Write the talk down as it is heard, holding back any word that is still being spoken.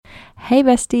Hey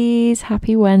besties,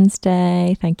 happy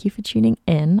Wednesday. Thank you for tuning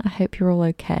in. I hope you're all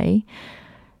okay.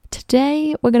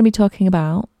 Today we're going to be talking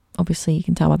about, obviously you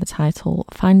can tell by the title,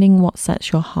 finding what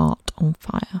sets your heart on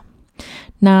fire.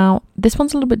 Now, this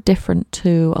one's a little bit different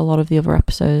to a lot of the other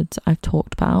episodes I've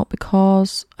talked about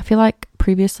because I feel like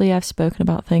previously I've spoken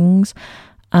about things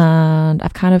and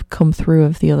I've kind of come through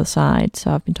of the other side.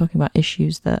 So I've been talking about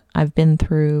issues that I've been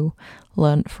through,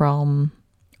 learnt from,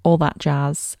 all that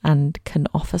jazz, and can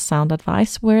offer sound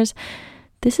advice. Whereas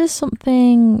this is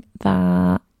something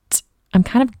that I'm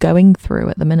kind of going through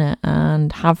at the minute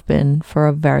and have been for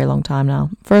a very long time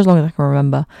now, for as long as I can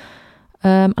remember.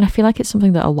 And I feel like it's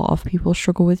something that a lot of people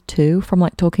struggle with too, from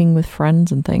like talking with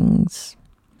friends and things.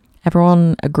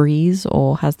 Everyone agrees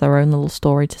or has their own little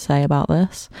story to say about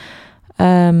this.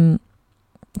 So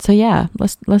yeah,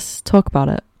 let's talk about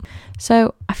it.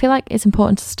 So I feel like it's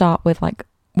important to start with like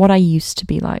what I used to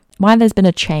be like, why there's been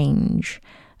a change.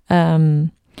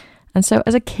 And so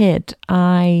as a kid,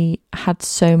 I had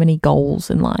so many goals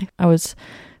in life. I was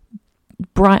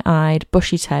bright-eyed,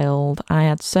 bushy-tailed. I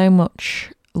had so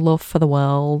much love for the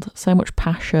world, so much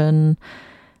passion,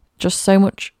 just so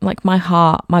much, like my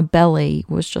heart, my belly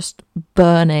was just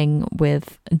burning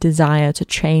with desire to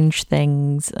change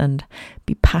things and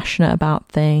be passionate about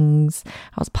things.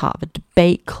 I was part of a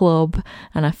debate club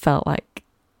and I felt like,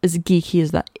 as geeky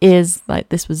as that is, like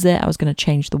this was it, I was going to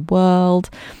change the world.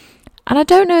 And I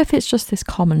don't know if it's just this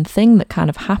common thing that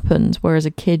kind of happens, where as a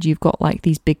kid you've got like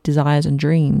these big desires and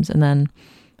dreams, and then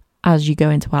as you go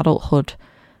into adulthood,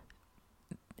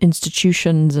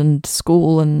 institutions and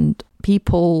school and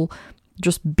people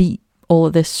just beat all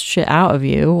of this shit out of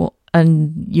you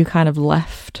and you're kind of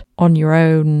left on your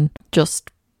own, just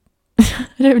I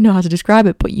don't even know how to describe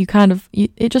it, but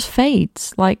it just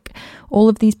fades. Like all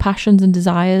of these passions and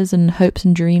desires and hopes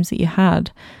and dreams that you had,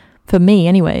 for me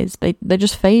anyways, they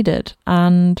just faded.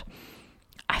 And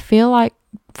I feel like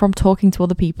from talking to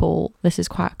other people, this is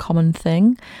quite a common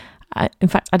thing. In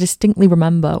fact, I distinctly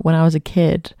remember when I was a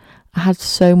kid, I had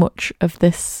so much of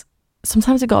this,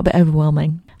 sometimes it got a bit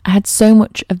overwhelming. I had so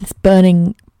much of this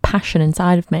burning passion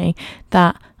inside of me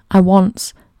that I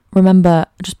once remember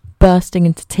just bursting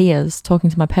into tears,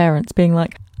 talking to my parents, being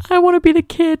like, I want to be the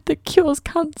kid that cures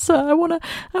cancer. I want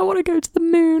to go to the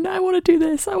moon. I want to do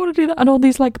this. I want to do that. And all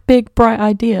these like big, bright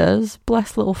ideas,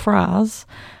 bless little Fraz.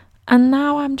 And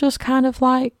now I'm just kind of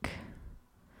like,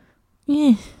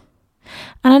 yeah.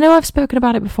 And I know I've spoken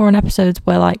about it before in episodes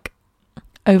where like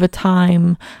over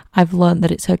time I've learned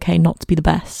that it's okay not to be the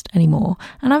best anymore.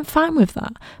 And I'm fine with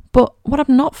that. But what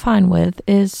I'm not fine with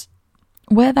is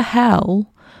where the hell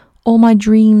all my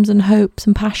dreams and hopes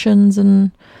and passions and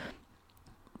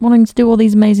wanting to do all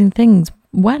these amazing things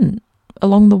went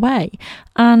along the way.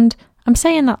 And I'm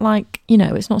saying that like, you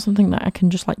know, it's not something that I can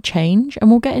just like change.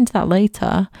 And we'll get into that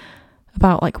later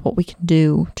about like what we can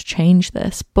do to change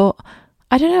this. But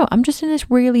I don't know, I'm just in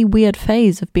this really weird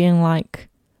phase of being like,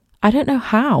 I don't know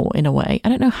how, in a way. I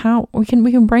don't know how. We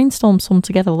can brainstorm some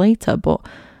together later, but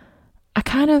I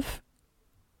kind of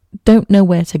don't know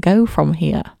where to go from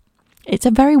here. It's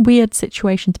a very weird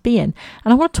situation to be in.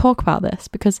 And I want to talk about this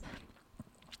because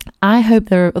I hope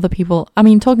there are other people. I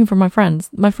mean, talking from my friends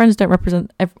don't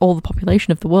represent all the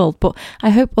population of the world, but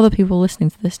I hope other people listening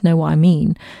to this know what I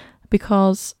mean,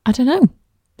 because I don't know.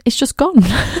 It's just gone.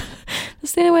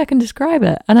 That's the only way I can describe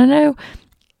it. And I know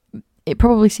it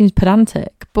probably seems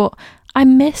pedantic, but I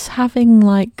miss having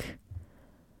like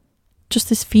just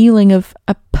this feeling of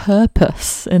a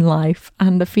purpose in life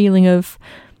and a feeling of,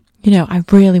 you know, I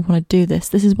really want to do this.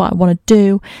 This is what I want to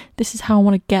do. This is how I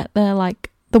want to get there. Like,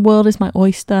 the world is my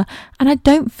oyster. And I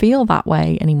don't feel that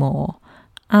way anymore.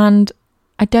 And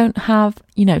I don't have,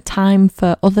 you know, time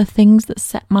for other things that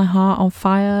set my heart on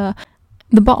fire.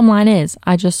 The bottom line is,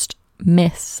 I just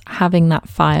miss having that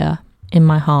fire in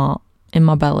my heart, in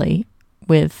my belly,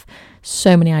 with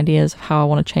so many ideas of how I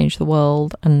want to change the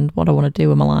world and what I want to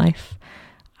do in my life.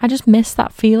 I just miss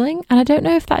that feeling, and I don't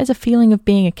know if that is a feeling of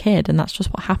being a kid and that's just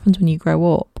what happens when you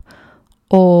grow up,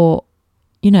 or,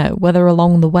 you know, whether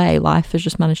along the way life has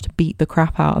just managed to beat the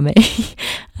crap out of me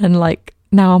and like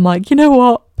now I'm like, you know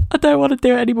what, I don't want to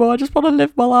do it anymore, I just want to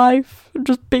live my life and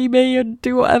just be me and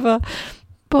do whatever.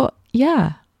 But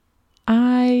yeah,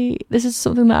 this is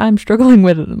something that I'm struggling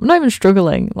with. I'm not even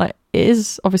struggling, like it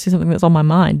is obviously something that's on my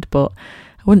mind, but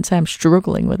I wouldn't say I'm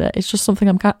struggling with it. It's just something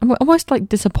I'm almost like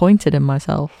disappointed in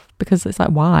myself, because it's like,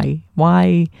 why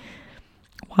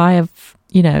have,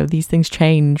 you know, these things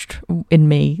changed in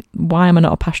me? Why am I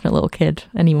not a passionate little kid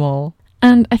anymore?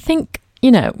 And I think,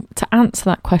 you know, to answer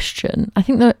that question, I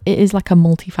think that it is like a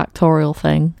multifactorial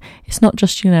thing. It's not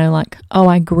just, you know, like, oh,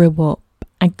 I grew up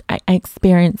I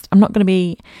experienced, I'm not going to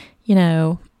be, you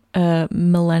know, a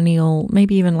millennial,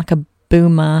 maybe even like a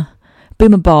boomer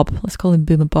Bob, let's call him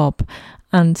Boomer Bob,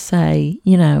 and say,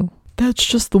 you know, that's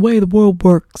just the way the world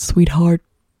works, sweetheart.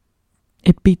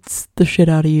 It beats the shit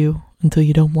out of you until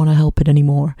you don't want to help it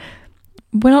anymore.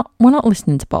 We're not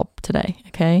listening to Bob today,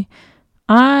 okay?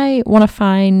 I want to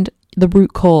find the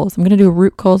root cause. I'm going to do a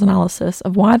root cause analysis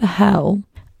of why the hell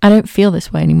I don't feel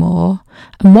this way anymore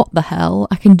and what the hell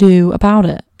I can do about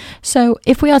it. So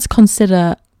if we are to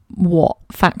consider what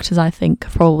factors I think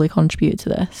have probably contributed to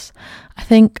this, I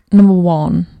think number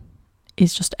one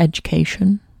is just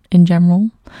education in general.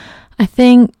 I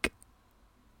think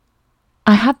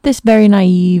I had this very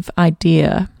naive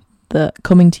idea that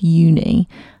coming to uni,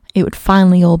 it would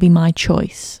finally all be my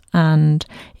choice and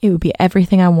it would be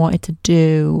everything I wanted to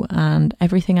do and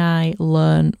everything I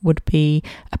learned would be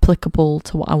applicable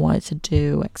to what I wanted to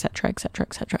do, etc, etc,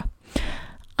 etc.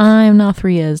 I'm now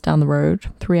 3 years down the road,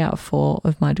 3 out of 4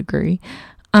 of my degree,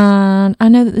 and I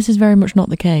know that this is very much not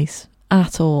the case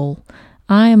at all.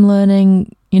 I am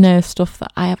learning, you know, stuff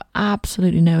that I have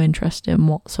absolutely no interest in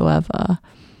whatsoever,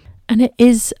 and it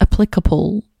is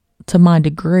applicable to my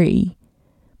degree,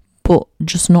 but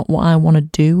just not what I want to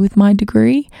do with my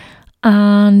degree.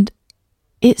 And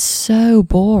it's so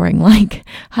boring, like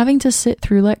having to sit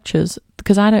through lectures,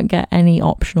 because I don't get any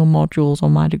optional modules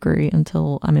on my degree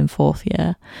until I'm in 4th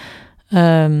year.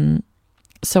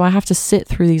 So I have to sit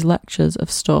through these lectures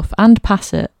of stuff and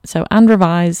pass it. So, and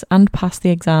revise and pass the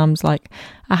exams. Like,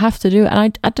 I have to do it.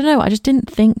 And I don't know, I just didn't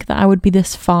think that I would be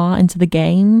this far into the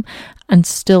game and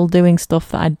still doing stuff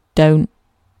that I don't,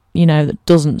 you know, that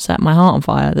doesn't set my heart on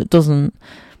fire, that doesn't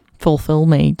fulfill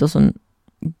me, doesn't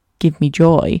give me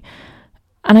joy.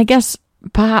 And I guess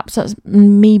perhaps that's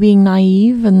me being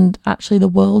naive, and actually the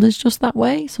world is just that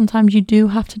way. Sometimes you do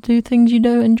have to do things you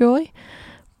don't enjoy.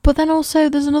 But then also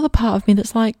there's another part of me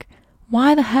that's like,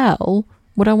 why the hell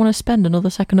would I want to spend another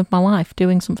second of my life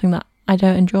doing something that I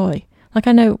don't enjoy? Like,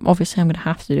 I know obviously I'm going to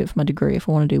have to do it for my degree if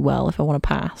I want to do well, if I want to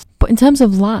pass. But in terms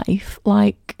of life,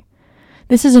 like,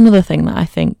 this is another thing that I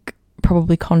think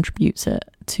probably contributes it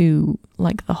to,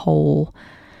 like, the whole,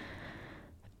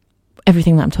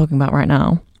 everything that I'm talking about right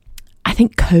now. I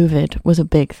think COVID was a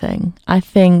big thing. I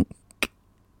think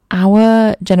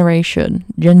our generation,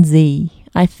 Gen Z,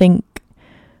 I think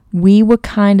we were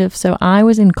kind of, so I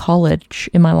was in college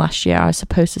in my last year. I was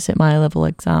supposed to sit my A-level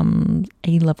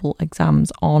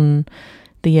exams on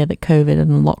the year that COVID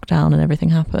and lockdown and everything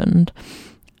happened.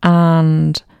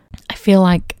 And I feel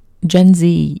like Gen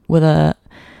Z were the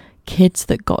kids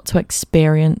that got to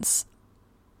experience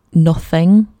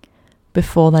nothing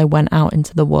before they went out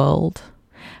into the world.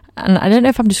 And I don't know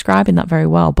if I'm describing that very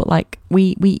well, but like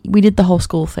we did the whole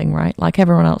school thing, right? Like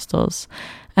everyone else does.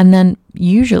 And then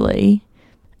usually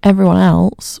everyone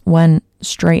else went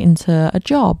straight into a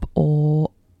job or,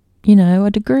 you know,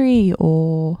 a degree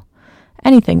or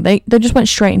anything. They just went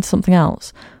straight into something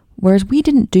else. Whereas we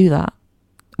didn't do that.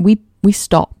 We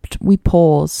stopped, we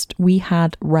paused, we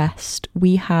had rest,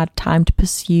 we had time to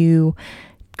pursue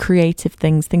creative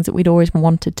things that we'd always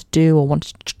wanted to do or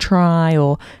wanted to try,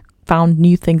 or found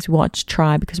new things we wanted to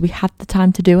try because we had the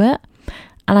time to do it.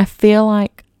 And I feel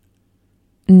like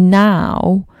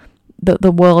now that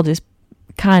the world is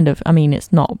kind of, I mean,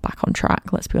 it's not back on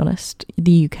track, let's be honest.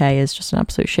 The UK is just an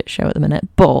absolute shit show at the minute,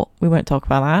 but we won't talk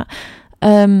about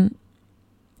that.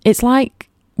 It's like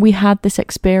we had this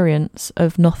experience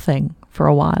of nothing for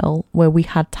a while where we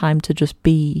had time to just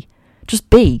be.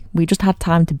 We just had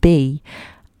time to be.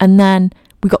 And then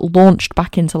we got launched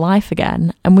back into life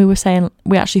again, and we were saying,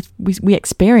 we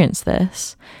experienced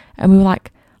this, and we were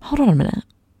like, hold on a minute,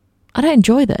 I don't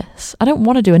enjoy this. I don't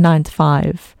want to do a 9 to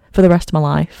 5 for the rest of my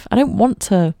life. I don't want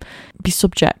to be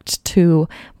subject to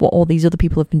what all these other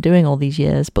people have been doing all these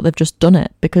years, but they've just done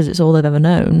it because it's all they've ever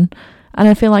known. And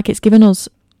I feel like it's given us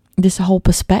this whole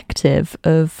perspective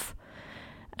of,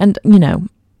 and, you know,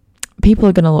 people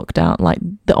are going to look down, like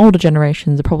the older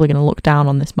generations are probably going to look down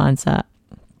on this mindset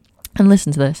and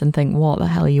listen to this and think, what the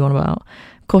hell are you on about?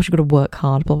 Of course you've got to work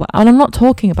hard, blah, blah. And I'm not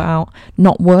talking about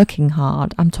not working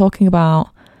hard. I'm talking about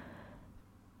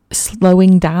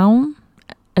slowing down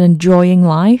and enjoying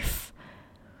life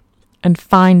and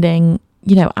finding,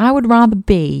 you know, I would rather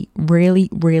be really,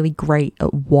 really great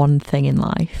at one thing in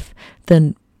life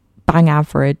than bang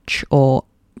average or,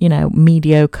 you know,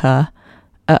 mediocre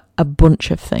at a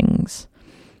bunch of things.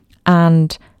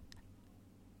 And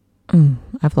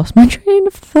I've lost my train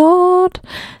of thought.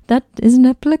 That isn't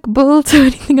applicable to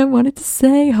anything I wanted to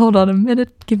say. Hold on a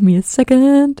minute. Give me a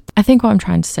second. I think what I'm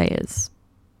trying to say is,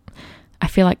 I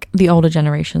feel like the older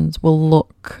generations will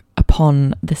look upon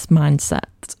upon this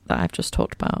mindset that I've just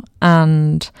talked about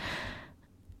and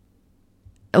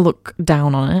look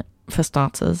down on it, for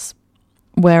starters.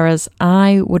 Whereas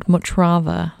I would much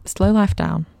rather slow life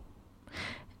down,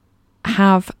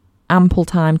 have ample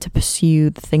time to pursue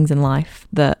the things in life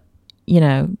that, you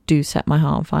know, do set my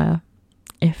heart on fire,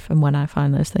 if and when I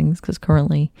find those things, because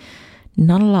currently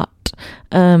not a lot,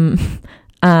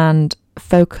 and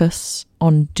focus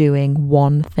on doing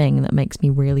one thing that makes me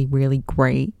really, really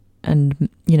great and,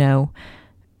 you know,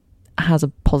 has a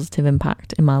positive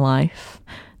impact in my life,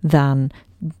 than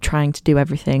trying to do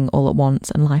everything all at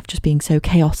once and life just being so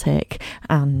chaotic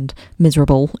and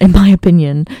miserable, in my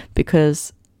opinion.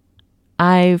 Because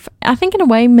I think in a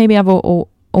way maybe I've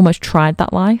almost tried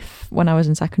that life when I was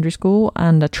in secondary school,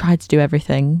 and I tried to do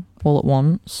everything all at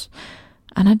once,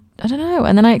 and I don't know,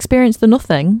 and then I experienced the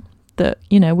nothing that,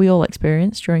 you know, we all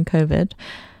experienced during COVID,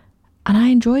 and I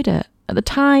enjoyed it. At the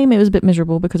time it was a bit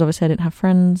miserable because obviously I didn't have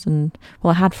friends, and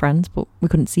well, I had friends but we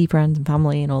couldn't see friends and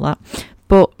family and all that.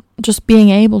 But just being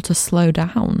able to slow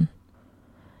down,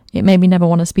 it made me never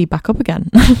want to speed back up again.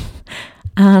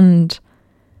 And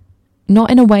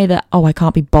not in a way that, oh, I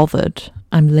can't be bothered,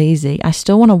 I'm lazy. I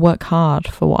still want to work hard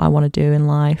for what I want to do in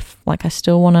life. Like, I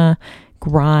still want to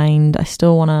grind.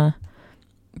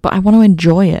 But I want to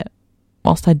enjoy it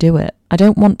whilst I do it. I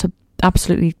don't want to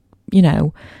absolutely, you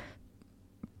know,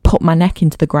 put my neck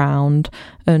into the ground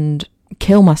and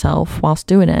kill myself whilst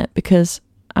doing it, because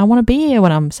I want to be here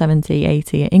when I'm 70,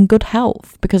 80 in good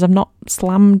health, because I've not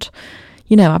slammed,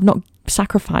 you know, I've not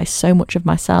sacrificed so much of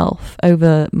myself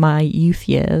over my youth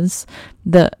years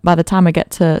that by the time I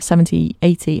get to 70,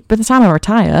 80, by the time I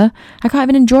retire, I can't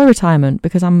even enjoy retirement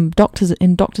because I'm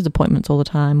in doctor's appointments all the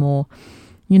time, or,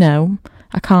 you know,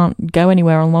 I can't go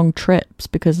anywhere on long trips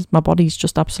because my body's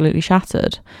just absolutely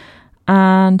shattered.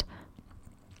 And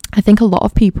I think a lot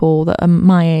of people that are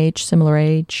my age, similar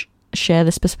age, share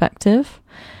this perspective.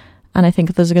 And I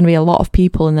think there's going to be a lot of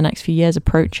people in the next few years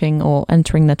approaching or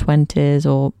entering their 20s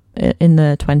or in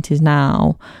their 20s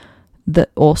now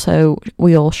that also,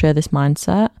 we all share this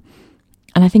mindset.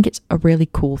 And I think it's a really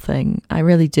cool thing. I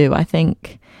really do. I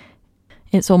think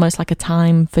it's almost like a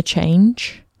time for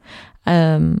change.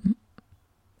 I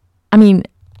mean,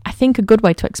 I think a good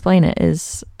way to explain it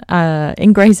is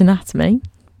in Grey's Anatomy,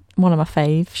 one of my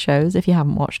fave shows. If you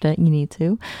haven't watched it, you need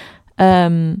to.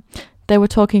 They were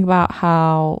talking about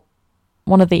how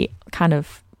one of the kind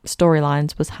of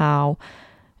storylines was how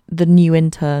the new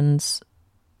interns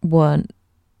weren't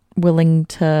willing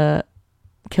to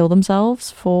kill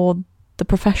themselves for the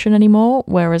profession anymore,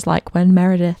 whereas like when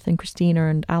Meredith and Christina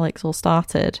and Alex all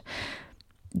started,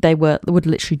 they would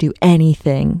literally do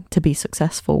anything to be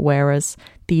successful, whereas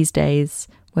these days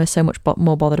we're so much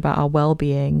more bothered about our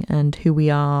well-being and who we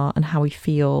are and how we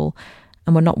feel,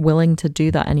 and we're not willing to do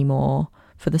that anymore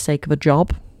for the sake of a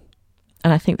job.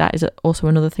 And I think that is also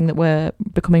another thing that we're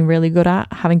becoming really good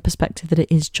at, having perspective that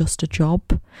it is just a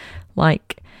job.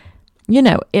 Like, you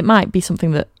know, it might be something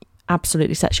that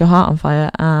absolutely sets your heart on fire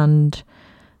and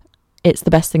it's the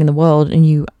best thing in the world and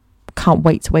you can't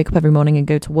wait to wake up every morning and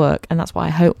go to work. And that's what I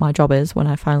hope my job is when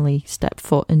I finally step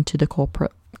foot into the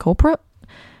corporate,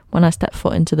 when I step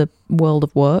foot into the world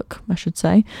of work, I should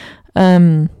say.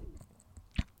 And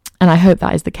I hope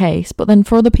that is the case. But then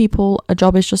for other people, a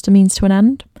job is just a means to an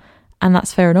end. And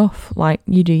that's fair enough. Like,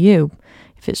 you do you.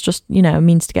 If it's just, you know, a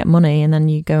means to get money and then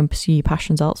you go and pursue your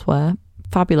passions elsewhere,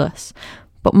 fabulous.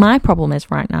 But my problem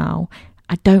is right now,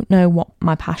 I don't know what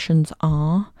my passions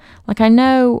are. Like, I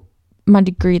know my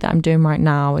degree that I'm doing right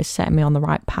now is setting me on the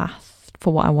right path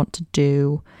for what I want to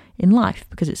do in life,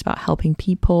 because it's about helping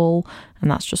people,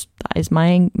 and that is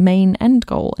my main end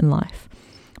goal in life.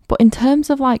 But in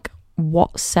terms of like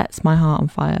what sets my heart on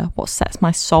fire, what sets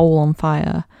my soul on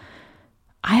fire,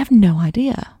 I have no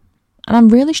idea. And I'm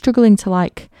really struggling to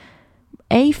like,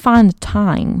 A, find the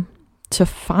time to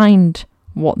find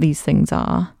what these things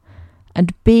are,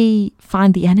 and B,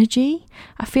 find the energy.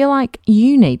 I feel like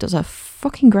uni does a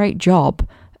fucking great job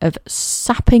of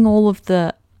sapping all of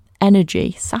the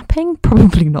energy. Sapping?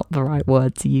 Probably not the right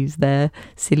word to use there.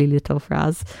 Silly little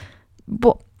phrase.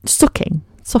 But sucking,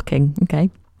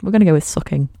 okay? We're going to go with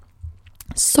sucking.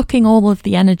 Sucking all of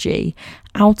the energy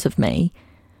out of me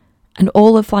and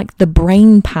all of like the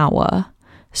brain power.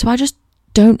 So I just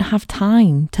don't have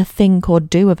time to think or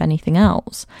do of anything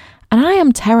else. And I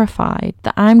am terrified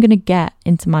that I'm going to get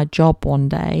into my job one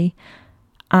day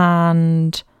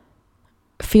and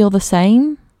feel the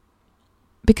same.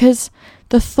 Because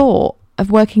the thought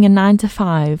of working a 9 to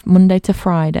 5, Monday to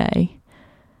Friday,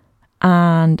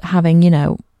 and having, you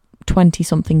know, 20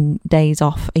 something days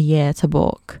off a year to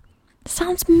book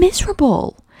sounds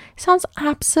miserable. It sounds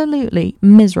absolutely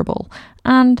miserable.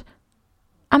 And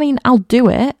I mean, I'll do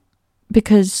it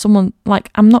because someone, like,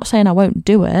 I'm not saying I won't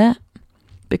do it,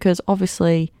 because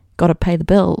obviously got to pay the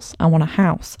bills. I want a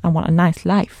house. I want a nice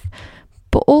life.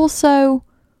 But also,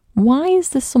 why is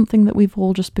this something that we've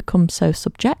all just become so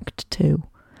subject to?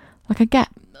 Like, I get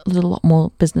there's a lot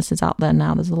more businesses out there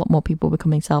now. There's a lot more people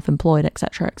becoming self-employed,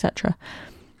 etc., etc.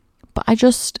 But I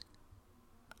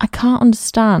can't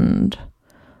understand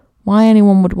why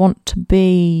anyone would want to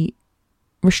be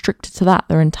restricted to that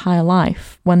their entire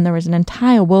life when there is an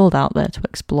entire world out there to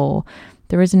explore.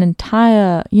 There is an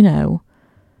entire, there's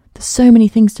so many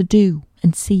things to do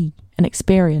and see and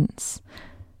experience.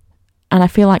 And I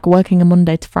feel like working a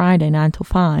Monday to Friday, 9 till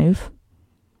 5,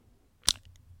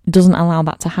 doesn't allow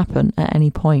that to happen at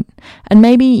any point. And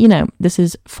maybe, this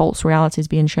is false realities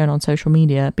being shown on social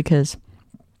media because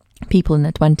people in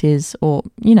their 20s or,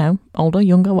 older,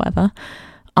 younger, whatever,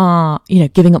 are,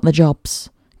 giving up their jobs,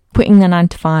 quitting their 9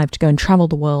 to 5 to go and travel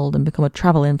the world and become a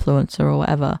travel influencer or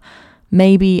whatever.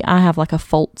 Maybe I have like a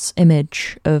false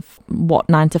image of what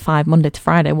 9 to 5, Monday to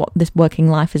Friday, what this working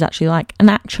life is actually like. And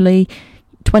actually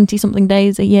 20 something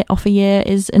days a year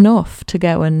is enough to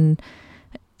go and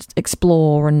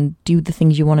explore and do the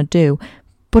things you want to do.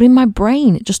 But in my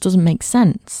brain, it just doesn't make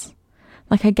sense.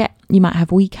 Like, I get you might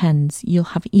have weekends, you'll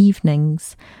have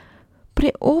evenings, but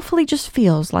it awfully just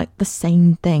feels like the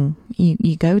same thing.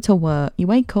 You go to work, you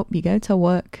wake up, you go to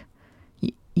work,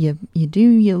 you do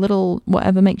your little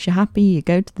whatever makes you happy, you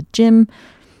go to the gym,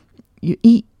 you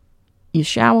eat, you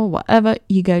shower, whatever,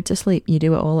 you go to sleep, you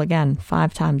do it all again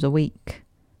 5 times a week,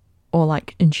 or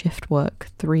like in shift work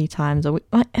 3 times a week.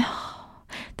 Like,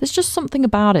 there's just something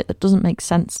about it that doesn't make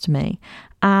sense to me,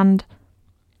 and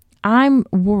I'm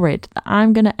worried that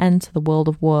I'm going to enter the world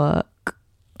of work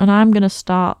and I'm going to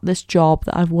start this job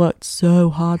that I've worked so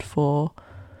hard for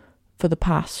the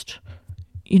past,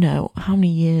 how many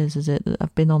years is it that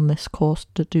I've been on this course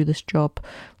to do this job?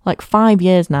 Like 5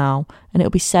 years now, and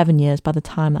it'll be 7 years by the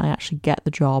time that I actually get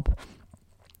the job,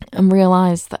 and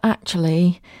realise that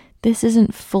actually this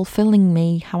isn't fulfilling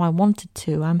me how I wanted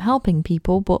to. I'm helping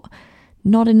people, but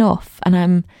not enough. And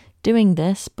I'm doing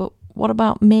this, but what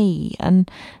about me? And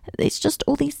it's just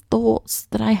all these thoughts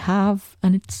that I have,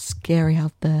 and it's scary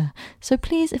out there. So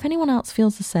please, if anyone else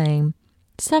feels the same,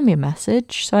 send me a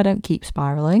message so I don't keep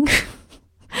spiraling.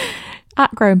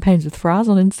 At Growing Pains with Fraz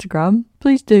on Instagram.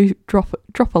 Please do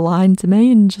drop a line to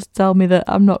me and just tell me that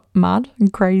I'm not mad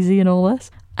and crazy and all this.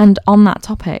 And on that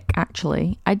topic,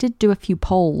 actually, I did do a few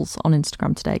polls on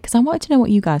Instagram today because I wanted to know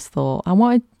what you guys thought. I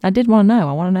want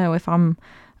to know if I'm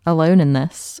alone in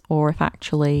this or if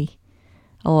actually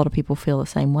a lot of people feel the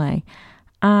same way.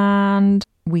 And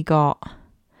we got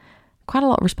quite a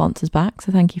lot of responses back,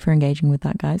 so thank you for engaging with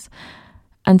that, guys.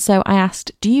 And so I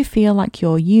asked, do you feel like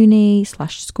your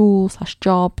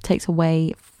uni/school/job takes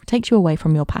you away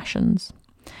from your passions?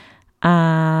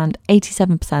 And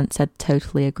 87% said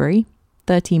totally agree.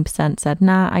 13% said,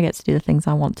 nah, I get to do the things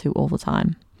I want to all the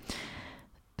time.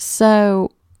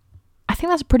 So I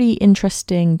think that's a pretty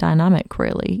interesting dynamic,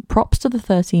 really. Props to the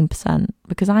 13%,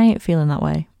 because I ain't feeling that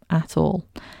way at all.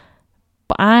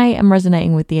 But I am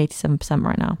resonating with the 87%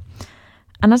 right now.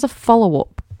 And as a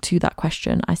follow-up to that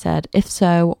question, I said, if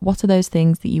so, what are those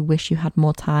things that you wish you had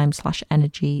more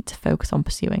time/energy to focus on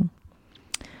pursuing?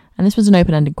 And this was an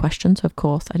open-ended question, so of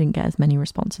course I didn't get as many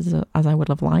responses as I would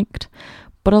have liked.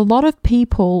 But a lot of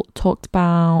people talked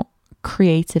about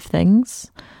creative things,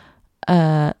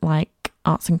 like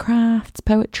arts and crafts,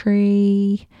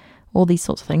 poetry, all these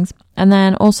sorts of things. And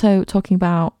then also talking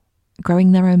about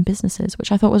growing their own businesses,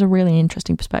 which I thought was a really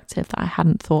interesting perspective that I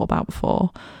hadn't thought about before,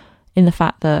 in the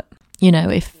fact that,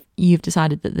 if you've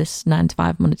decided that this 9 to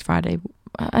 5, Monday to Friday,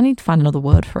 I need to find another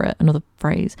word for it, another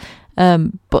phrase.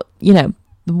 But,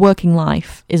 the working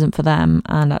life isn't for them,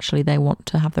 and actually they want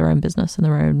to have their own business and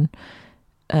their own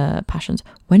passions.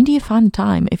 When do you find the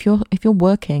time? If you're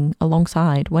working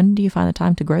alongside, when do you find the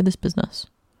time to grow this business?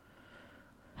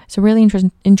 It's a really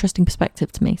interesting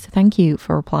perspective to me. So thank you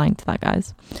for replying to that,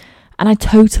 guys. And I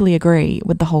totally agree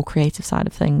with the whole creative side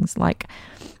of things. Like,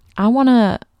 I want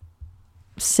to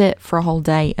sit for a whole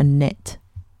day and knit.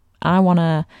 I want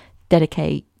to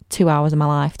dedicate 2 hours of my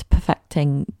life to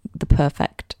perfecting the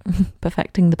perfect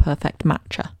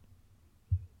matcha.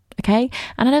 Okay?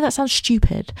 And I know that sounds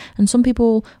stupid. And some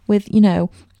people with, a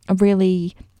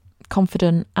really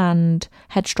confident and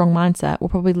headstrong mindset will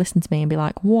probably listen to me and be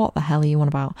like, what the hell are you on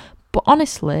about? But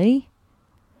honestly,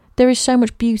 there is so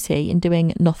much beauty in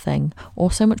doing nothing, or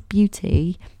so much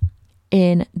beauty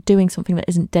in doing something that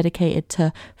isn't dedicated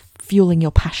to fueling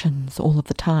your passions all of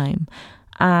the time.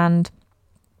 And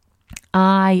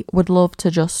I would love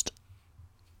to just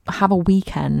have a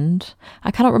weekend.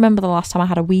 I cannot remember the last time I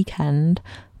had a weekend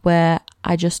where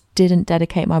I just didn't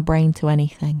dedicate my brain to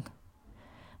anything.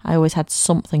 I always had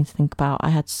something to think about. I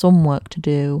had some work to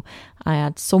do. I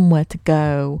had somewhere to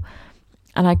go.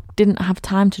 And I didn't have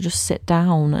time to just sit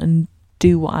down and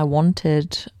do what I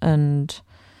wanted and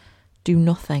do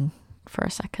nothing for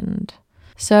a second.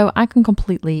 So I can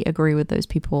completely agree with those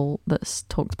people that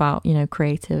talked about, you know,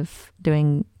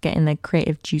 getting their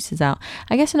creative juices out.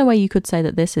 I guess in a way you could say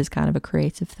that this is kind of a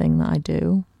creative thing that I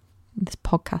do, this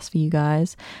podcast for you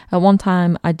guys. At one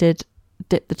time I did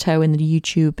dip the toe in the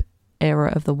YouTube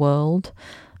era of the world,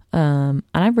 and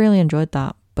I really enjoyed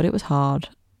that, but it was hard.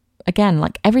 Again,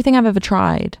 like everything I've ever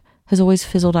tried has always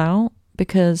fizzled out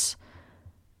because,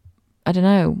 I don't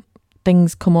know,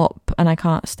 things come up and I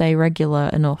can't stay regular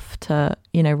enough to,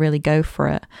 you know, really go for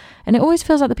it. And it always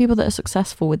feels like the people that are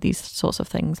successful with these sorts of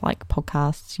things, like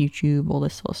podcasts, YouTube, all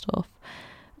this sort of stuff,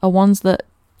 are ones that,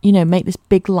 you know, make this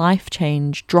big life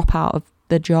change, drop out of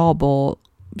their job or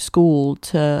school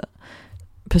to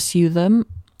pursue them,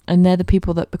 and they're the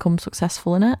people that become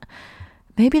successful in it.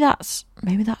 Maybe that's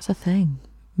a thing.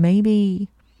 Maybe,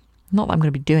 not that I'm going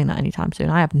to be doing that anytime soon.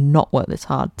 I have not worked this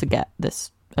hard to get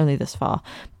only this far.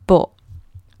 But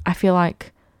I feel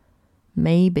like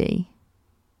maybe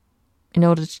in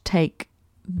order to take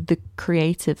the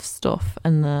creative stuff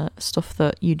and the stuff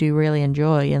that you do really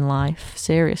enjoy in life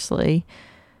seriously,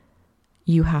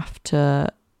 you have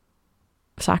to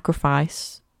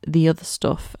sacrifice the other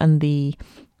stuff, and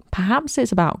perhaps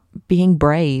it's about being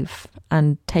brave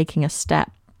and taking a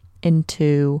step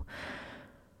into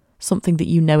something that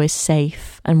you know is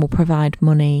safe and will provide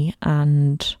money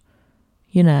and,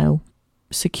 you know,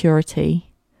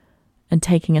 security, and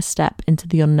taking a step into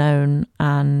the unknown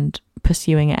and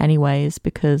pursuing it anyways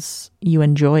because you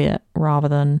enjoy it rather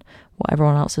than what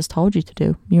everyone else has told you to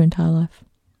do your entire life.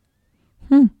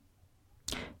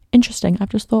 Interesting. I've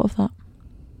just thought of that.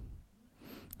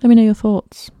 Let me know your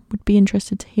thoughts. Would be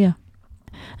interested to hear.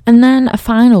 And then a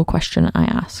final question I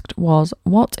asked was,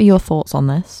 what are your thoughts on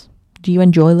this? Do you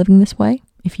enjoy living this way?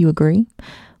 If you agree,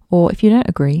 or if you don't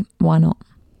agree, why not?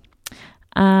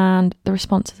 And the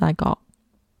responses I got.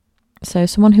 So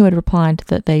someone who had replied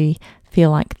that they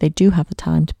feel like they do have the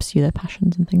time to pursue their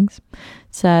passions and things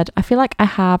said, I feel like I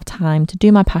have time to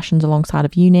do my passions alongside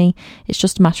of uni. It's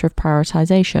just a matter of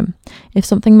prioritization. If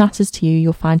something matters to you,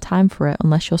 you'll find time for it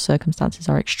unless your circumstances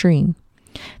are extreme.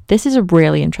 This is a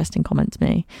really interesting comment to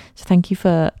me. So thank you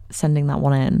for sending that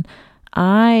one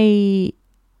in.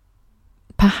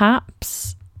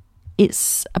 Perhaps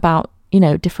it's about, you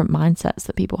know, different mindsets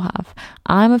that people have.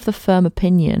 I'm of the firm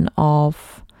opinion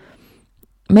of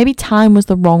maybe time was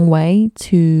the wrong way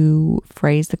to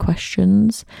phrase the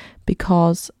questions,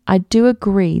 because I do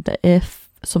agree that if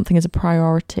something is a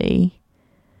priority,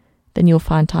 then you'll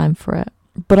find time for it.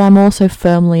 But I'm also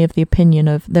firmly of the opinion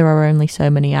of there are only so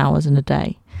many hours in a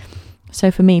day. So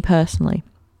for me personally,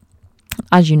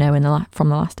 as you know from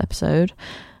the last episode,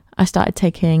 I started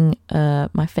taking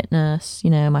my fitness, you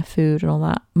know, my food and all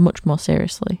that much more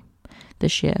seriously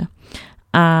this year.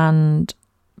 And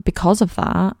because of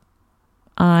that,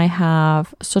 I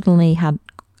have suddenly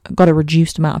got a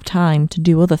reduced amount of time to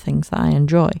do other things that I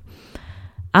enjoy.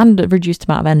 And a reduced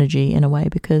amount of energy in a way,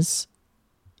 because,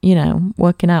 you know,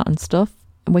 working out and stuff,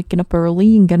 waking up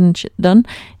early and getting shit done,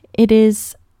 it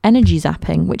is energy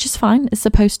zapping, which is fine, it's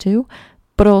supposed to,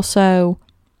 but also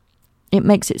it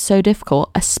makes it so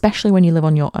difficult, especially when you live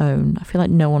on your own. I feel like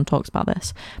no one talks about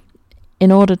this.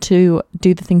 In order to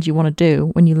do the things you want to do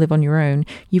when you live on your own,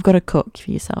 you've got to cook for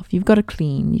yourself, you've got to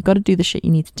clean, you've got to do the shit you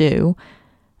need to do.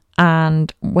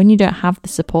 And when you don't have the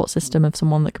support system of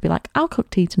someone that could be like, I'll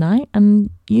cook tea tonight, and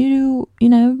you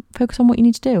know, focus on what you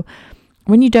need to do.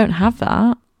 When you don't have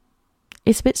that,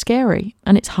 it's a bit scary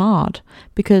and it's hard,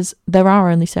 because there are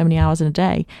only so many hours in a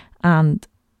day and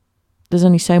there's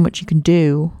only so much you can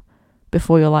do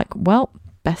before you're like, well,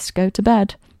 best go to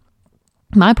bed.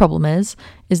 My problem is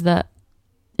that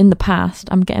in the past,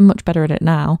 I'm getting much better at it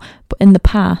now, but in the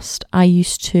past, I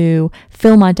used to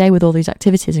fill my day with all these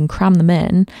activities and cram them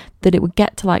in, that it would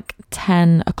get to like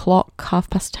 10 o'clock,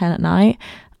 10:30 at night,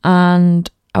 and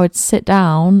I would sit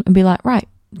down and be like, right,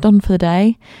 done for the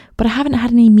day, but I haven't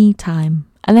had any me time.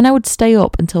 And then I would stay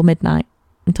up until midnight,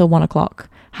 until 1 o'clock,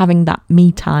 having that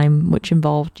me time, which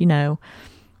involved, you know,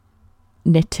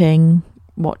 knitting,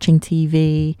 watching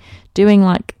TV, doing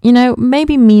like, you know,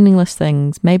 maybe meaningless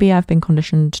things. Maybe I've been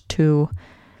conditioned to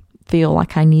feel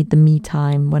like I need the me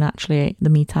time when actually the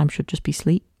me time should just be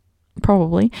sleep,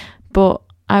 probably. But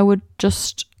I would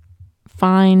just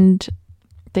find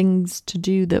things to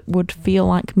do that would feel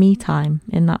like me time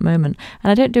in that moment.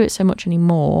 And I don't do it so much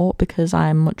anymore because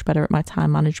I'm much better at my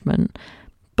time management.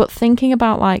 But thinking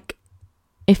about like,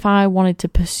 if I wanted to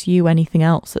pursue anything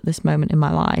else at this moment in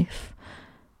my life,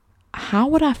 how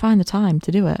would I find the time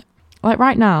to do it? Like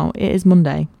right now, it is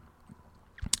Monday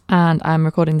and I'm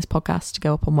recording this podcast to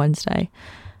go up on Wednesday,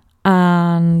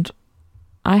 and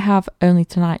I have only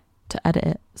tonight to edit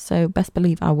it. So best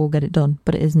believe I will get it done,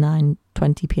 but it is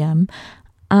 9:20 p.m.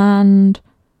 And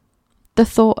the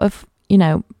thought of,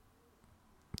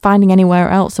 finding anywhere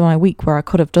else in my week where I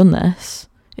could have done this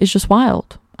is just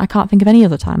wild. I can't think of any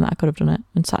other time that I could have done it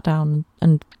and sat down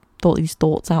and thought these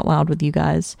thoughts out loud with you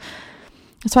guys.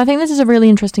 So I think this is a really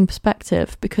interesting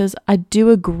perspective, because I do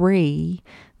agree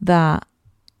that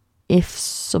if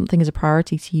something is a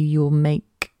priority to you, you'll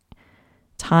make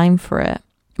time for it.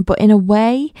 But in a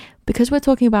way, because we're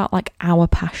talking about like our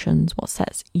passions, what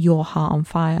sets your heart on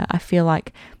fire, I feel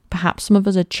like perhaps some of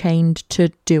us are chained to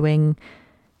doing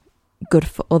good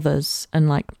for others and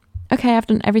like, okay, I've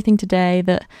done everything today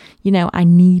that, I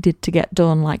needed to get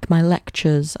done, like my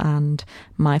lectures and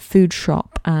my food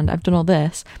shop, and I've done all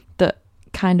this, that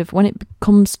kind of when it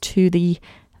comes to the,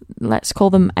 let's call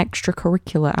them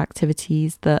extracurricular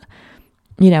activities that,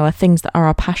 are things that are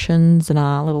our passions and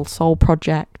our little soul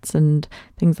projects and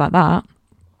things like that,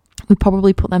 we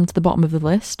probably put them to the bottom of the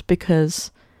list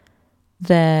because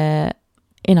they're,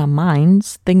 in our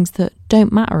minds, things that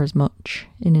don't matter as much,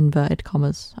 in inverted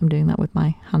commas. I'm doing that with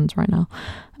my hands right now.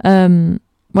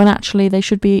 When actually they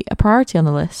should be a priority on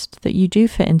the list that you do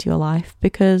fit into your life,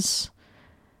 because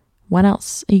when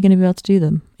else are you going to be able to do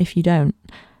them if you don't?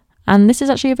 And this is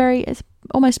actually it's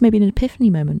almost maybe an epiphany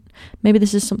moment. Maybe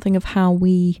this is something of how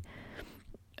we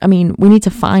need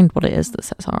to find what it is that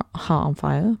sets our heart on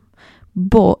fire.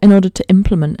 But in order to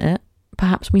implement it,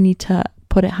 perhaps we need to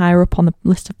put it higher up on the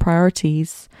list of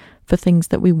priorities for things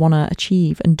that we want to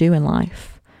achieve and do in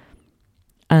life.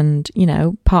 And,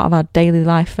 part of our daily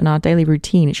life and our daily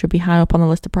routine, it should be high up on the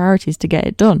list of priorities to get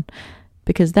it done.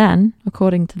 Because then,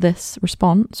 according to this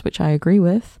response, which I agree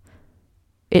with,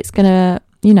 it's going to,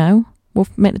 we'll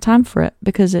make the time for it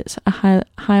because it's a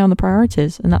high on the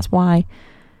priorities. And that's why,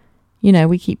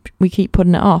 we keep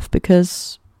putting it off,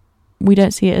 because we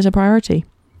don't see it as a priority.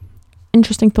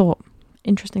 Interesting thought.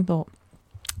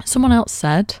 Someone else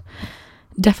said,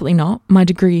 definitely not. My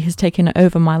degree has taken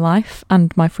over my life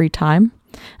and my free time.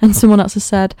 And someone else has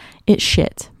said, it's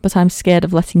shit, but I'm scared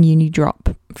of letting uni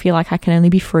drop. Feel like I can only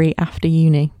be free after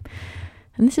uni.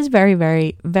 And this is very,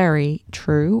 very, very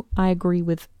true. I agree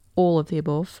with all of the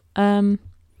above. I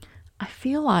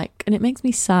feel like, and it makes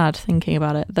me sad thinking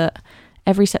about it, that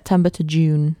every September to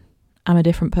June, I'm a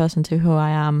different person to who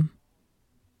I am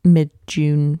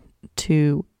mid-June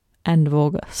to end of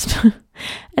August.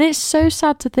 And it's so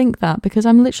sad to think that, because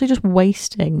I'm literally just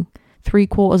wasting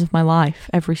 3/4 of my life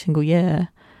every single year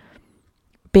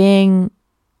being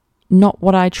not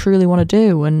what I truly want to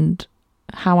do and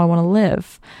how I want to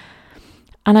live.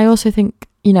 And I also think,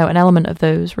 an element of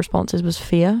those responses was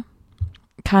fear,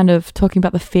 kind of talking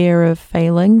about the fear of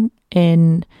failing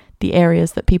in the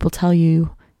areas that people tell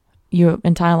you your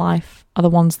entire life are the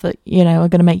ones that, are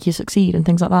going to make you succeed and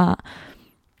things like that.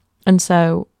 And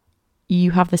so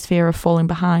you have this fear of falling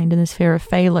behind and this fear of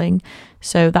failing.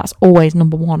 So that's always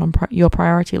number one on your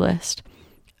priority list.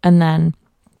 And then,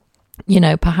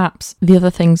 perhaps the other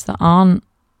things that aren't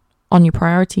on your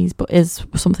priorities, but is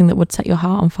something that would set your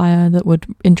heart on fire, that would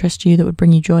interest you, that would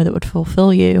bring you joy, that would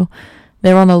fulfill you,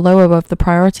 they're on the lower of the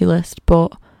priority list,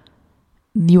 but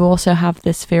you also have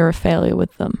this fear of failure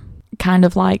with them. Kind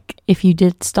of like if you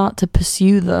did start to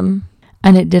pursue them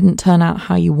and it didn't turn out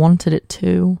how you wanted it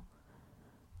to,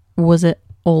 was it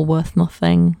all worth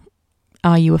nothing?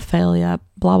 Are you a failure?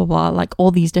 Blah, blah, blah. Like all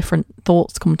these different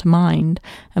thoughts come to mind.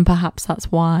 And perhaps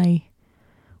that's why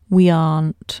we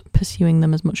aren't pursuing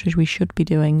them as much as we should be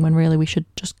doing, when really we should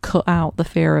just cut out the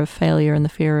fear of failure and the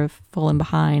fear of falling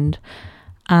behind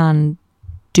and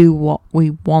do what we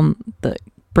want that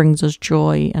brings us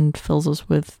joy and fills us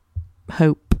with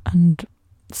hope and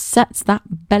sets that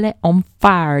belly on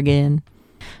fire again.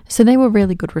 So they were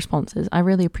really good responses. I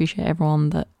really appreciate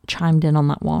everyone that chimed in on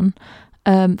that one.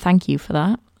 Thank you for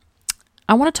that.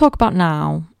 I want to talk about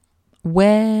now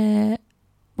where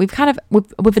we've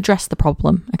addressed the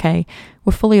problem, okay?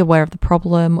 We're fully aware of the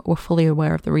problem. We're fully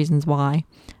aware of the reasons why.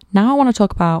 Now I want to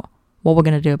talk about what we're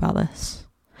going to do about this.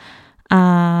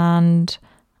 And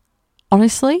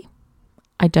honestly,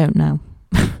 I don't know.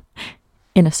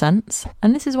 In a sense.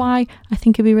 And this is why I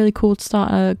think it'd be really cool to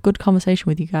start a good conversation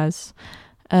with you guys.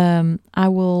 I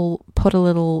will put a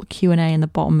little Q&A in the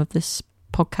bottom of this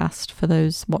podcast for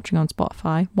those listening on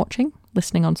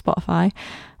Spotify,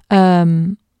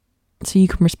 so you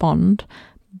can respond.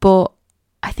 But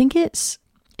I think it's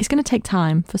going to take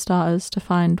time, for starters, to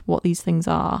find what these things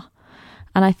are.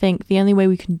 And I think the only way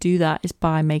we can do that is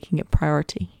by making it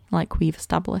priority, like we've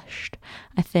established.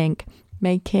 I think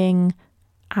making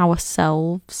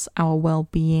ourselves, our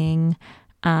well-being,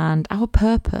 and our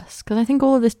purpose, because I think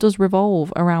all of this does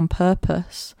revolve around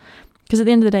purpose. Because at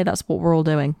the end of the day, that's what we're all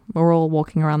doing. We're all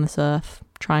walking around this earth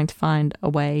trying to find a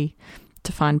way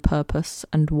to find purpose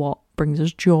and what brings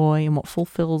us joy and what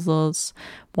fulfills us,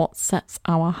 what sets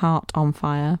our heart on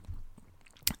fire.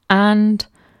 And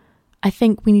I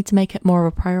think we need to make it more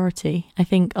of a priority. I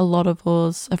think a lot of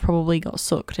us have probably got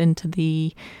sucked into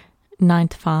the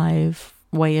 9-to-5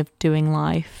 way of doing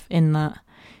life, in that,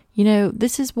 you know,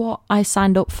 this is what I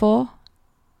signed up for.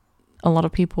 A lot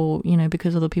of people, you know,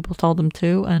 because other people told them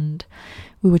to, and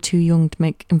we were too young to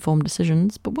make informed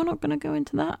decisions. But we're not going to go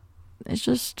into that. It's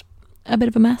just a bit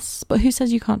of a mess. But who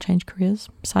says you can't change careers?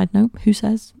 Side note, who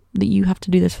says that you have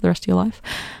to do this for the rest of your life?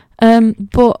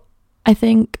 But I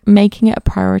think making it a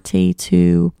priority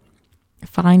to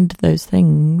find those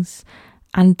things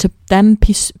and to then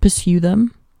pursue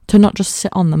them, to not just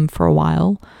sit on them for a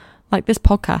while. Like this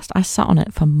podcast, I sat on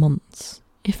it for months,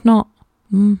 if not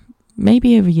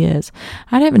maybe over years.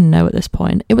 I don't even know at this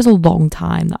point. It was a long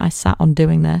time that I sat on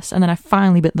doing this, and then I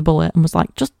finally bit the bullet and was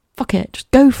like, just fuck it, just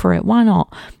go for it, why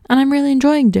not? And I'm really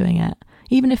enjoying doing it.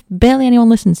 Even if barely anyone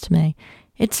listens to me,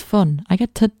 it's fun. I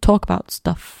get to talk about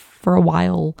stuff for a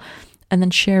while and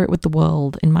then share it with the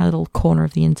world in my little corner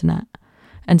of the internet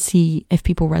and see if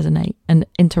people resonate and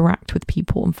interact with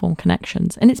people and form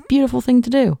connections. And it's a beautiful thing to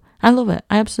do. I love it.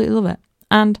 I absolutely love it.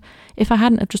 And if I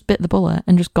hadn't have just bit the bullet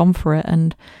and just gone for it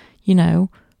and, you know,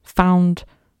 found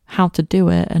how to do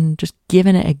it and just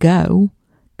given it a go,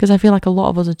 because I feel like a lot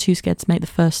of us are too scared to make the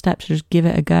first step to just give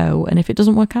it a go. And if it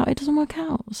doesn't work out, it doesn't work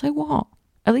out. So what?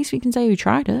 At least we can say we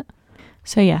tried it.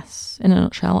 So yes, in a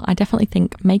nutshell, I definitely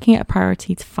think making it a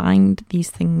priority to find these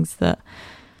things that,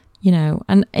 you know,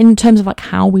 and in terms of like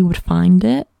how we would find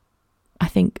it, I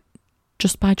think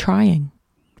just by trying.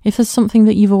 If there's something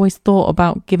that you've always thought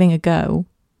about giving a go,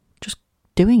 just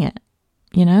doing it,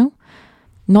 you know?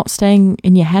 Not staying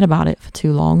in your head about it for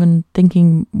too long and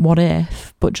thinking what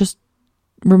if, but just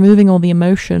removing all the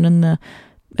emotion and the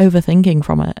overthinking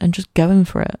from it and just going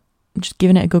for it, just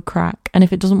giving it a good crack. And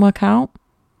if it doesn't work out,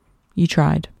 you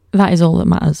tried. That is all that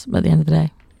matters at the end of the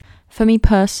day. For me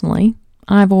personally,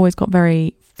 I've always got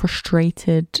very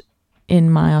frustrated in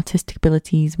my artistic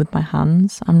abilities with my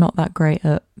hands. I'm not that great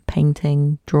at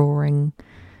painting, drawing,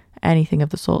 anything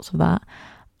of the sorts of that.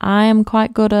 I am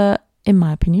quite good at, in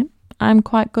my opinion, I'm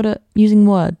quite good at using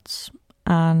words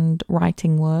and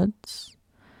writing words.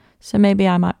 So maybe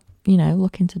I might, you know,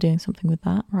 look into doing something with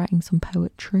that, writing some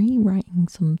poetry, writing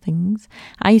some things.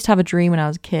 I used to have a dream when I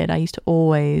was a kid. I used to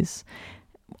always,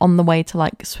 on the way to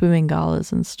like swimming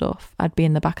galas and stuff, I'd be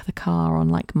in the back of the car on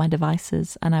like my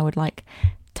devices and I would like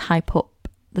type up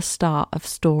the start of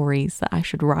stories that I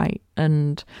should write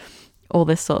and all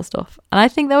this sort of stuff. And I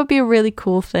think that would be a really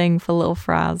cool thing for little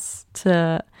Fraz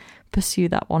to pursue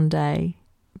that one day,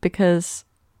 because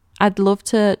I'd love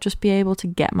to just be able to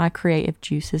get my creative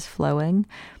juices flowing.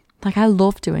 Like, I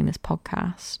love doing this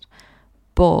podcast,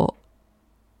 but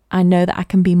I know that I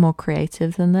can be more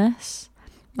creative than this.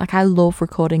 Like, I love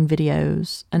recording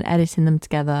videos and editing them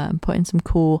together and putting some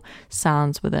cool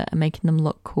sounds with it and making them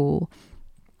look cool.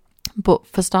 But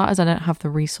for starters, I don't have the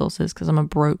resources because I'm a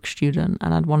broke student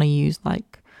and I'd want to use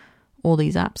like all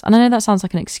these apps. And I know that sounds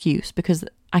like an excuse because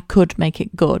I could make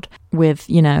it good with,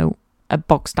 you know, a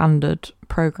bog standard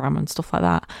program and stuff like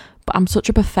that. But I'm such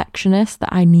a perfectionist that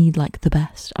I need like the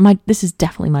best. And this is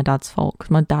definitely my dad's fault,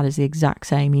 because my dad is the exact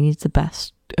same. He needs the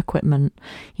best equipment.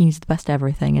 He needs the best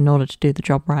everything in order to do the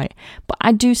job right. But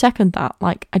I do second that.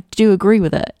 Like, I do agree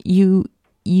with it.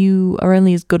 You are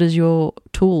only as good as your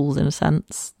tools, in a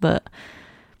sense, that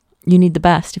you need the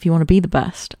best if you want to be the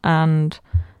best. And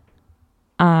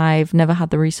I've never had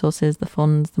the resources, the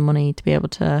funds, the money to be able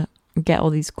to get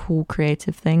all these cool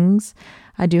creative things.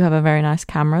 I do have a very nice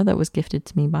camera that was gifted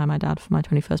to me by my dad for my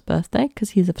 21st birthday,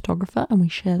 because he's a photographer and we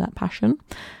share that passion.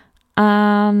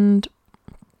 And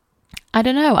I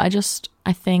don't know,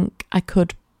 I think I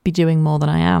could be doing more than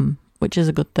I am, which is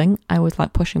a good thing. I always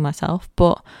like pushing myself,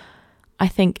 but I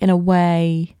think in a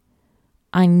way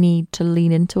I need to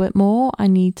lean into it more. I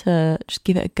need to just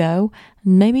give it a go,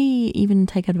 and maybe even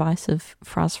take advice of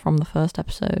Fraz from the first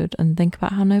episode and think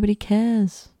about how nobody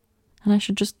cares. And I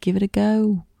should just give it a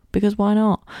go, because why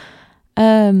not?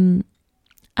 And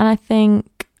I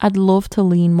think I'd love to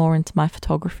lean more into my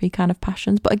photography kind of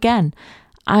passions. But again,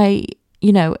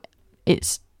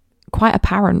 it's quite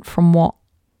apparent from what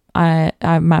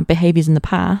my behaviours in the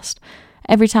past.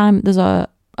 Every time there's a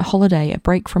holiday, a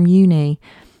break from uni,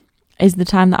 is the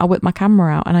time that I whip my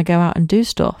camera out and I go out and do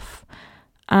stuff.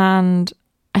 And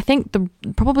I think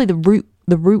probably the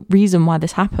root reason why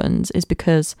this happens is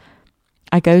because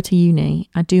I go to uni,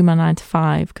 I do my 9 to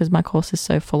 5 because my course is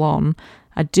so full on.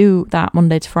 I do that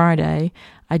Monday to Friday.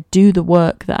 I do the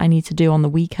work that I need to do on the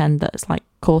weekend that's like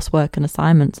coursework and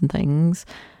assignments and things.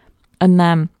 And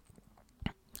then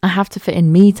I have to fit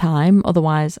in me time,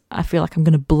 otherwise I feel like I'm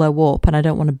going to blow up and I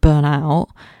don't want to burn out.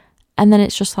 And then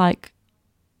it's just like,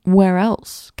 where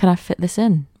else can I fit this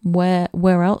in? Where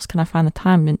else can I find the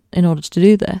time in order to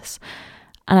do this?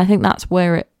 And I think that's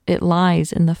where it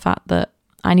lies, in the fact that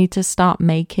I need to start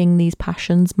making these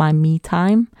passions my me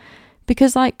time.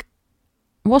 Because like,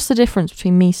 what's the difference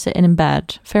between me sitting in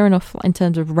bed? Fair enough, in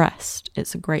terms of rest,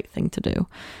 it's a great thing to do.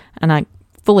 And I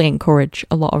fully encourage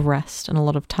a lot of rest and a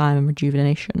lot of time and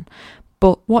rejuvenation.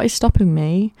 But what is stopping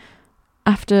me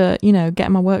after,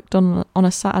 getting my work done on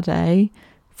a Saturday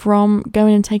from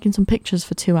going and taking some pictures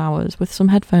for 2 hours with some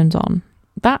headphones on?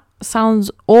 That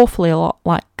sounds awfully a lot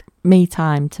like me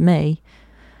time to me.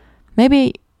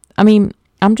 Maybe,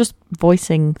 I'm just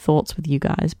voicing thoughts with you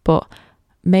guys, but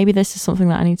maybe this is something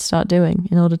that I need to start doing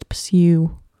in order to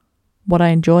pursue what I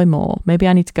enjoy more. Maybe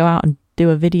I need to go out and do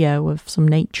a video of some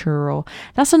nature, or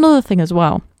that's another thing as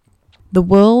well. The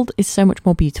world is so much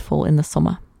more beautiful in the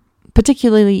summer.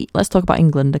 Particularly, let's talk about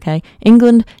England, okay?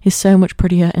 England is so much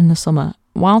prettier in the summer.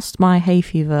 Whilst my hay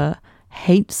fever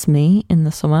hates me in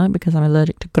the summer because I'm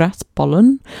allergic to grass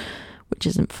pollen, which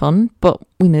isn't fun, but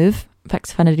we move.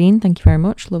 Fexofenadine, thank you very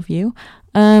much, love you.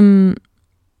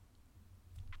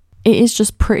 It is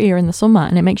just prettier in the summer,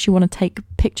 and it makes you want to take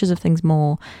pictures of things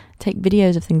more, take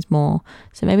videos of things more.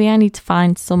 So maybe I need to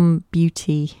find some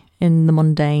beauty in the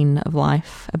mundane of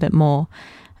life a bit more,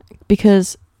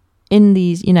 because in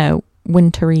these,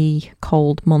 wintry,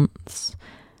 cold months,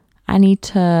 I need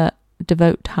to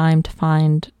devote time to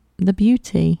find the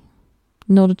beauty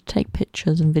in order to take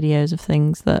pictures and videos of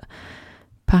things that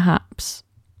perhaps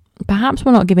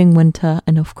we're not giving winter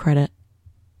enough credit.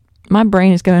 My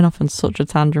brain is going off on such a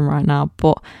tangent right now,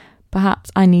 but perhaps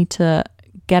I need to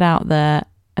get out there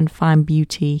and find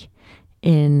beauty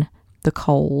in the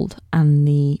cold and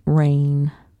the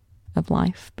rain of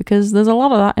life, because there's a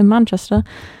lot of that in Manchester.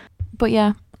 But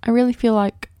yeah, I really feel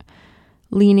like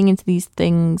leaning into these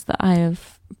things that I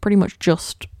have pretty much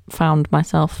just found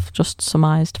myself, just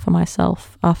surmised for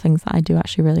myself, are things that I do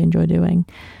actually really enjoy doing.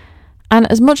 And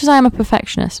as much as I am a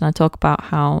perfectionist, and I talk about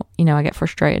how, I get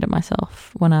frustrated at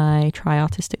myself when I try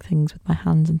artistic things with my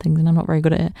hands and things and I'm not very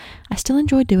good at it, I still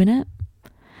enjoy doing it,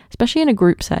 especially in a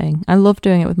group setting. I love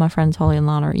doing it with my friends Holly and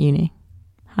Lana at uni.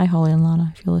 Hi Holly and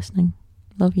Lana, if you're listening.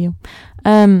 Love you.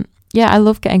 Yeah, I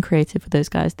love getting creative with those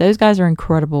guys. Those guys are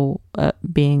incredible at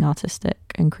being artistic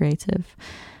and creative.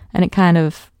 And it kind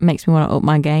of makes me want to up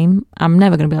my game. I'm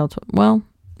never going to be able to, well,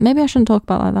 maybe I shouldn't talk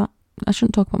about like that. I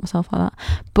shouldn't talk about myself like that.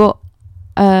 But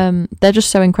they're just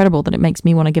so incredible that it makes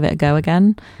me want to give it a go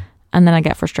again, and then I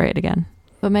get frustrated again.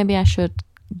 But maybe I should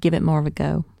give it more of a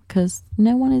go, because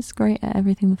no one is great at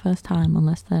everything the first time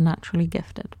unless they're naturally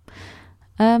gifted.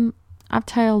 I've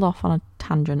tailed off on a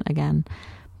tangent again,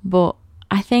 but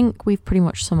I think we've pretty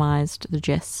much surmised the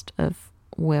gist of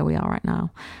where we are right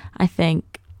now. I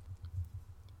think,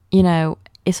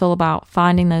 it's all about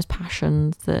finding those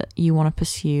passions that you want to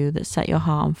pursue, that set your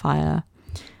heart on fire,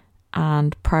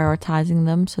 and prioritizing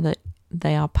them so that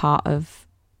they are part of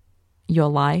your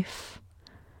life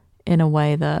in a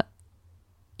way that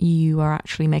you are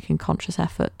actually making conscious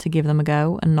effort to give them a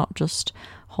go, and not just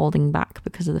holding back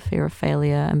because of the fear of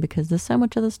failure and because there's so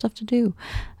much other stuff to do.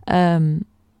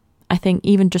 I think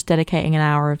even just dedicating an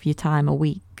hour of your time a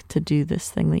week to do this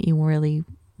thing that you really,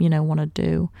 want to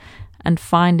do, and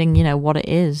finding, what it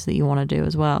is that you want to do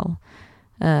as well.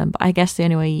 But I guess the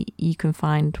only way you can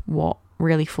find what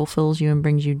really fulfills you and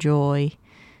brings you joy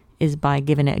is by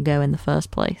giving it a go in the first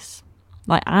place.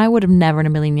 Like, I would have never in a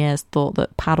million years thought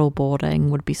that paddleboarding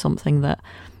would be something that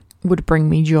would bring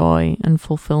me joy and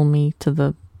fulfill me to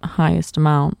the highest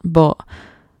amount, but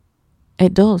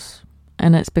it does.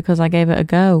 And it's because I gave it a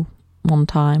go one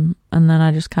time, and then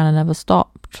I just kind of never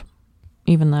stopped,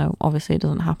 even though obviously it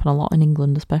doesn't happen a lot in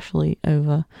England, especially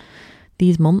over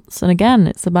these months. And again,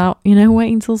 it's about,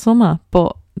 waiting till summer,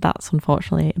 but that's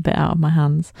unfortunately a bit out of my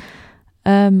hands.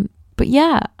 But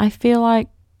yeah, I feel like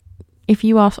if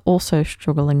you are also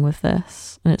struggling with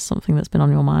this and it's something that's been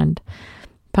on your mind,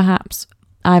 perhaps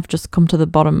I've just come to the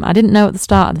bottom. I didn't know at the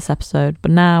start of this episode,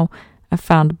 but now I've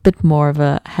found a bit more of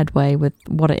a headway with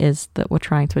what it is that we're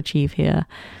trying to achieve here,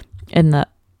 in that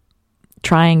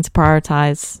trying to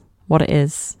prioritize what it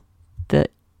is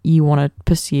that you want to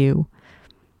pursue,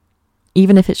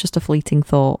 even if it's just a fleeting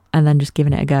thought, and then just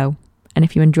giving it a go. And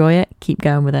if you enjoy it, keep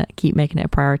going with it, keep making it a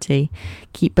priority,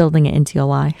 keep building it into your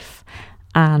life.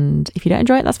 And if you don't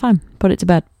enjoy it, that's fine. Put it to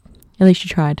bed. At least you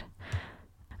tried.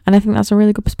 And I think that's a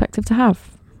really good perspective to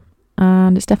have.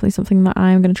 And it's definitely something that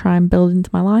I'm going to try and build into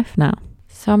my life now.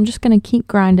 So I'm just going to keep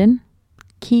grinding,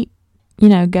 keep,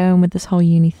 going with this whole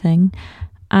uni thing,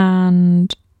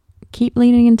 and keep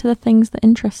leaning into the things that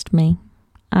interest me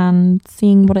and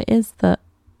seeing what it is that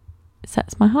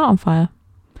sets my heart on fire.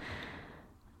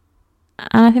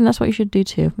 And I think that's what you should do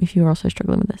too, if you're also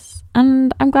struggling with this.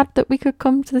 And I'm glad that we could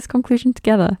come to this conclusion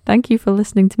together. Thank you for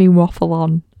listening to me waffle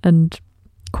on and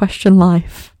question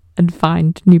life and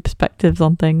find new perspectives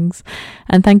on things.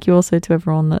 And thank you also to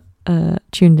everyone that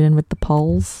tuned in with the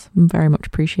polls. Very much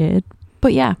appreciated.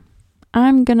 But yeah,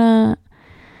 I'm gonna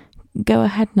go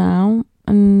ahead now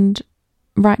and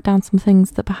write down some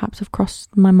things that perhaps have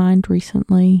crossed my mind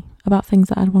recently about things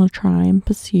that I'd want to try and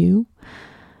pursue.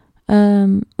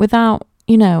 Without,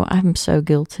 I'm so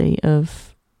guilty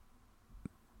of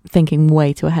thinking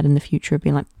way too ahead in the future, of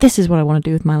being like, this is what I want to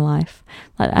do with my life.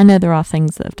 Like, I know there are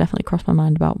things that have definitely crossed my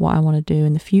mind about what I want to do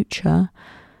in the future,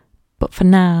 but for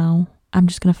now, I'm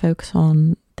just going to focus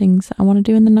on things that I want to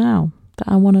do in the now, that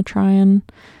I want to try and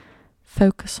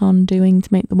focus on doing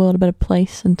to make the world a better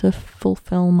place and to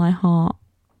fulfill my heart,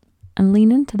 and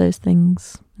lean into those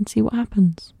things and see what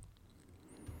happens.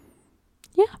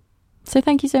 Yeah. So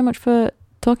thank you so much for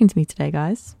talking to me today,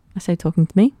 guys. I say talking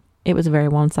to me. It was a very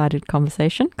one-sided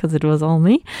conversation because it was all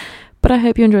me, but I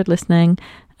hope you enjoyed listening.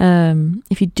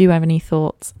 If you do have any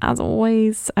thoughts, as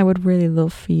always, I would really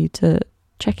love for you to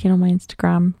check in on my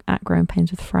Instagram at Growing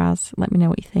Pains with Fraz. Let me know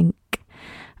what you think,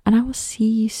 and I will see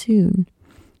you soon.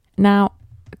 Now,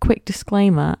 a quick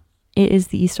disclaimer, it is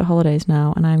the Easter holidays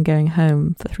now, and I'm going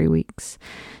home for 3 weeks,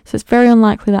 so it's very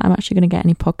unlikely that I'm actually going to get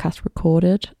any podcast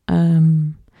recorded,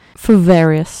 for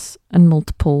various and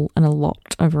multiple and a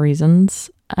lot of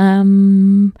reasons.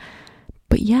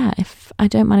 But yeah, if I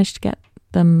don't manage to get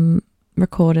them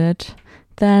recorded,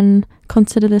 then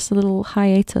consider this a little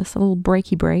hiatus, a little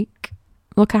breaky break.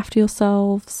 Look after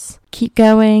yourselves. Keep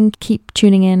going. Keep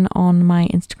tuning in on my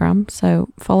Instagram. So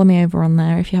follow me over on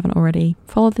there if you haven't already.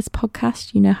 Follow this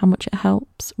podcast. You know how much it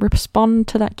helps. Respond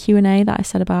to that Q&A that I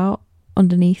said about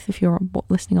underneath if you're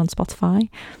listening on Spotify.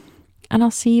 And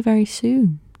I'll see you very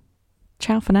soon.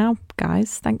 Ciao for now,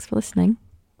 guys. Thanks for listening.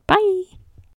 Bye.